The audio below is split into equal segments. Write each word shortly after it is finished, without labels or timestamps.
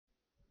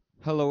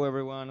Hello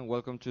everyone,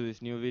 welcome to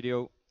this new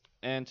video.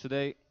 And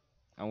today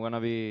I'm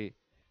gonna be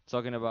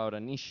talking about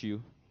an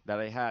issue that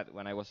I had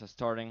when I was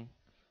starting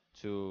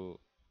to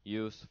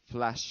use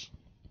Flash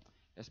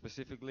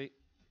specifically.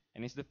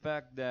 And it's the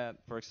fact that,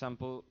 for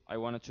example, I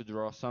wanted to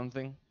draw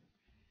something,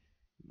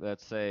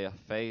 let's say a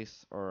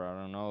face or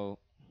I don't know,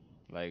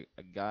 like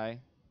a guy,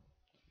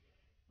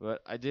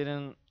 but I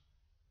didn't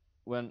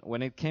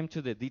when it came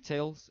to the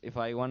details, if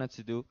I wanted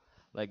to do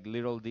like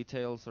little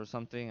details or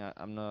something,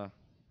 I'm not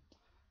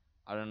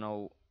I don't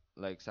know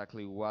like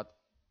exactly what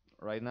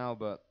right now,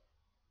 but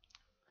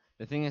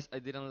the thing is, I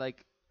didn't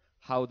like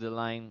how the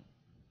line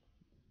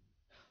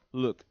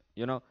looked,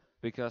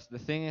 because the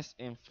thing is,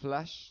 in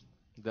Flash,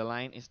 the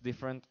line is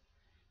different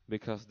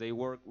because they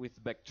work with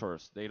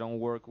vectors. They don't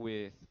work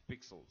with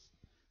pixels.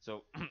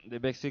 So they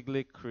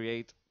basically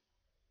create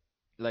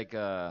like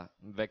a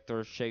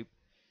vector shape,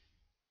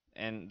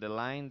 and the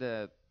line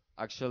that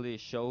actually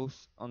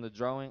shows on the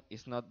drawing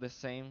is not the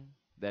same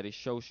that it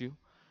shows you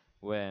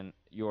when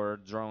you're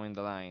drawing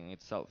the line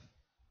itself.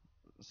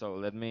 So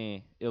let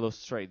me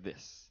illustrate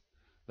this.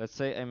 Let's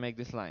say I make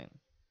this line.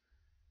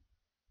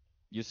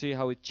 You see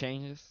how it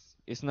changes?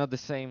 It's not the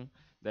same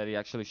that it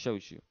actually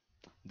shows you.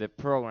 The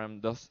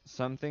program does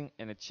something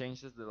and it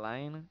changes the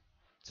line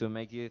to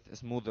make it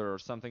smoother or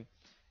something,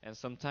 and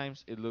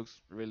sometimes it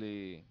looks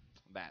really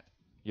bad.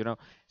 You know,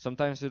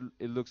 sometimes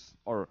it looks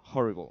or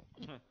horrible.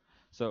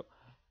 so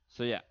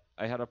so yeah,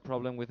 I had a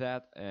problem with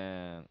that,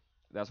 and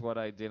that's what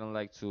I didn't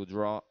like to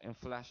draw in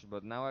Flash.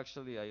 But now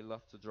actually I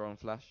love to draw in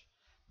Flash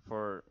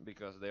for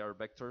because they are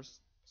vectors,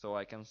 so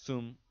I can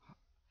zoom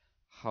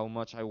how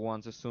much I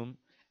want to zoom,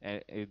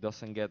 and it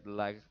doesn't get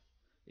lag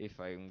if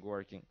I'm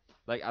working.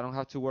 Like I don't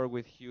have to work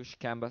with huge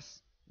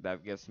canvas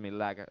that gets me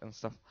lag and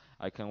stuff.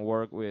 I can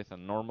work with a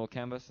normal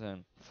canvas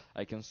and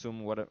I can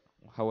zoom whatever,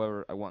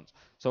 however I want.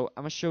 So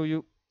I'm gonna show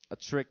you a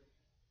trick.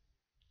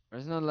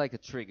 It's not like a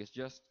trick. It's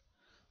just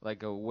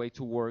like a way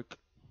to work.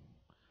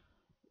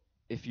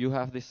 If you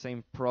have the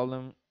same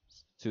problem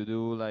to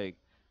do like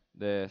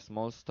the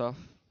small stuff,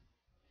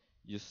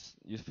 you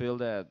feel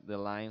that the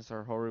lines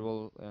are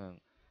horrible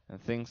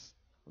and things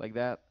like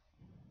that.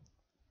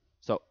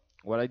 So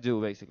what I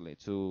do basically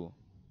to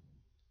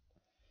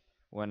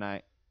when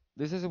I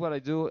this is what I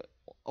do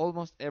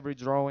almost every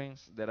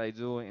drawings that I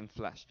do in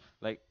Flash.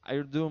 Like I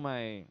do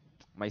my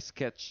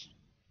sketch,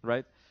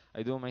 right?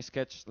 I do my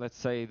sketch, let's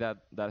say that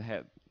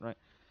head, right?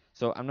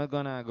 So I'm not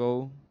gonna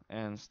go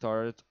and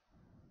start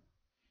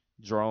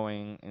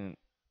drawing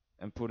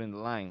and putting the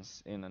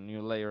lines in a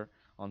new layer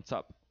on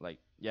top. Like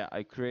yeah,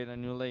 I create a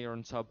new layer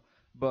on top,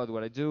 but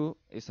what I do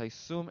is I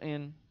zoom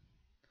in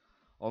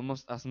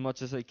almost as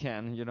much as I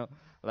can,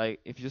 Like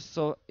if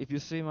you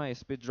see my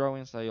speed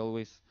drawings, I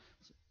always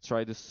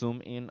try to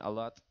zoom in a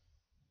lot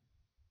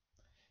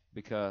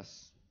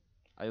because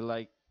I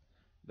like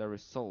the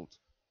result.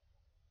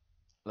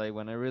 Like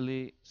when I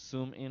really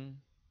zoom in,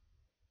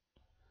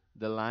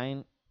 the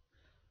line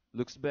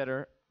looks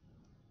better.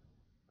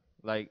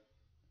 Like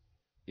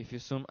if you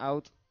zoom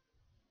out,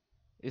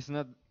 it's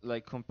not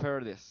like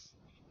compare this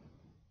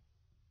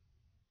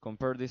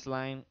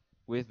line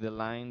with the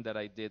line that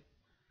I did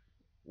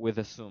with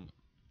the zoom.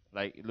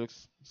 Like it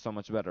looks so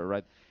much better,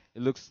 right?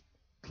 It looks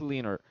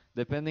cleaner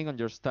depending on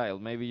your style.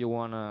 Maybe you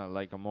wanna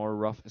like a more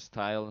rough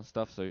style and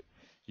stuff, so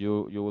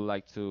you would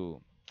like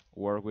to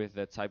work with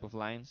that type of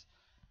lines.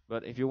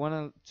 But if you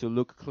want to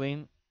look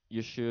clean,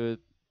 you should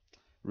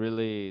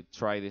really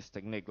try this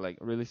technique, like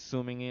really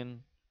zooming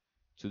in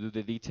to do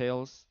the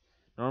details.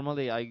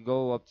 Normally, I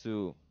go up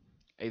to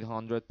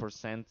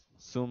 800%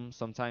 zoom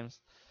sometimes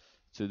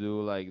to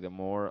do like the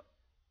more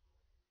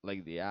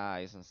like the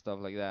eyes and stuff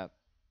like that,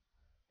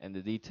 and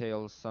the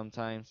details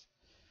sometimes.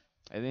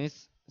 And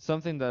it's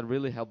something that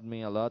really helped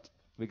me a lot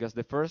because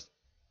the first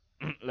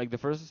like the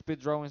first speed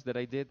drawings that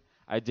I did,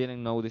 I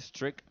didn't know this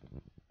trick,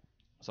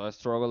 so I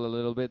struggled a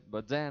little bit.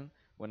 But then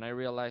when I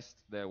realized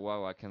that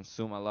wow, I can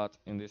zoom a lot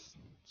in this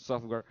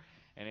software,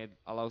 and it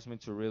allows me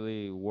to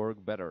really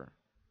work better,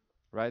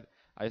 right?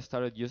 I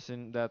started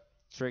using that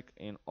trick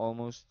in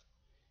almost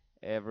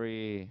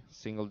every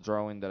single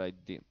drawing that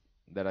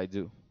I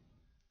do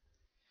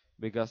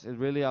because it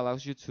really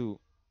allows you to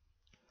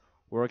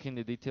work in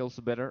the details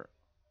better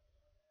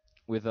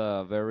with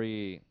a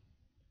very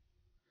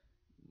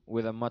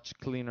with a much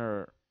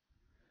cleaner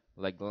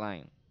like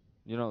line.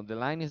 The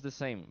line is the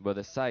same, but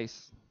the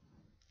size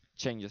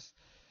changes,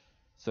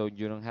 so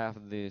you don't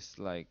have this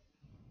like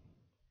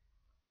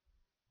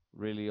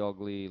really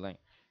ugly line.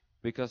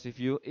 Because if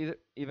you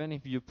even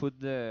if you put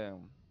the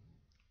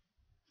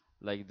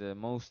like the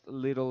most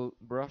little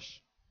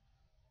brush,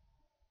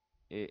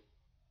 it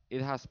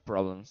it has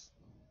problems.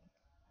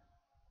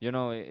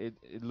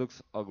 It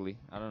looks ugly.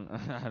 I don't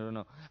I don't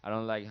know. I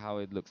don't like how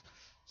it looks.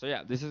 So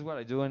yeah, this is what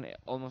I do in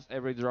almost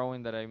every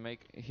drawing that I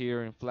make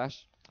here in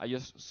Flash. I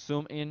just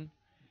zoom in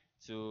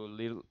to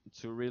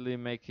really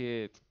make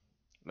it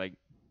like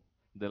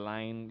the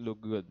line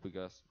look good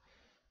because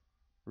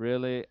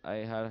really I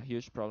had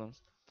huge problems.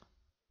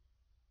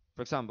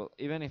 For example,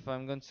 even if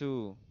I'm going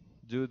to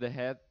do the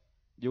head,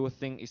 you would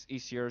think it's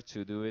easier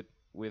to do it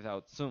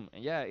without zoom.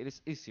 And yeah, it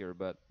is easier,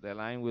 but the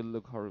line will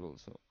look horrible.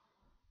 So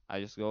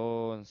I just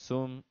go and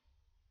zoom.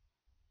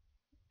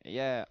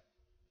 Yeah.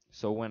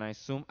 So when I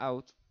zoom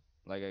out,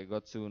 like I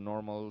got to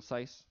normal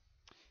size,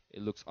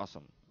 it looks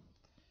awesome.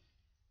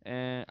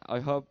 And I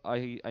hope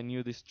I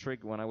knew this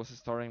trick when I was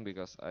starting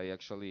because I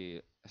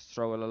actually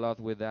struggled a lot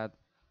with that.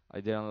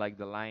 I didn't like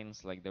the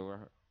lines, like they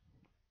were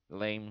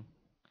lame.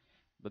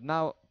 But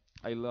now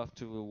I love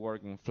to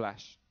work in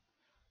Flash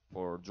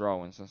for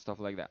drawings and stuff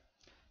like that.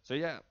 So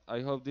yeah,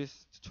 I hope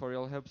this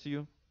tutorial helps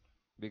you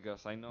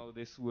because I know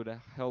this would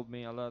help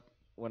me a lot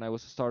when I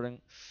was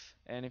starting.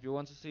 And if you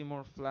want to see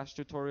more Flash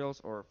tutorials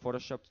or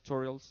Photoshop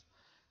tutorials,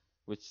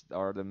 which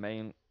are the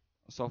main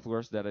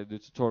softwares that I do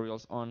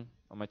tutorials on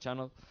my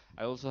channel,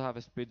 I also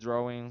have speed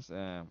drawings.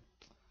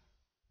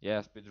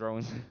 Yeah, speed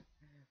drawings.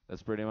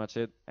 That's pretty much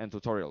it, and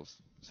tutorials.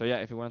 So yeah,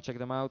 if you want to check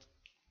them out,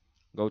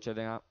 go check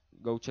them out.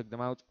 Go check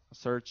them out.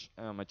 Search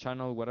my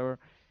channel, whatever.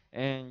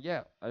 And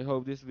yeah, I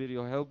hope this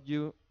video helped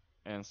you,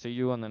 and see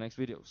you on the next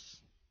videos.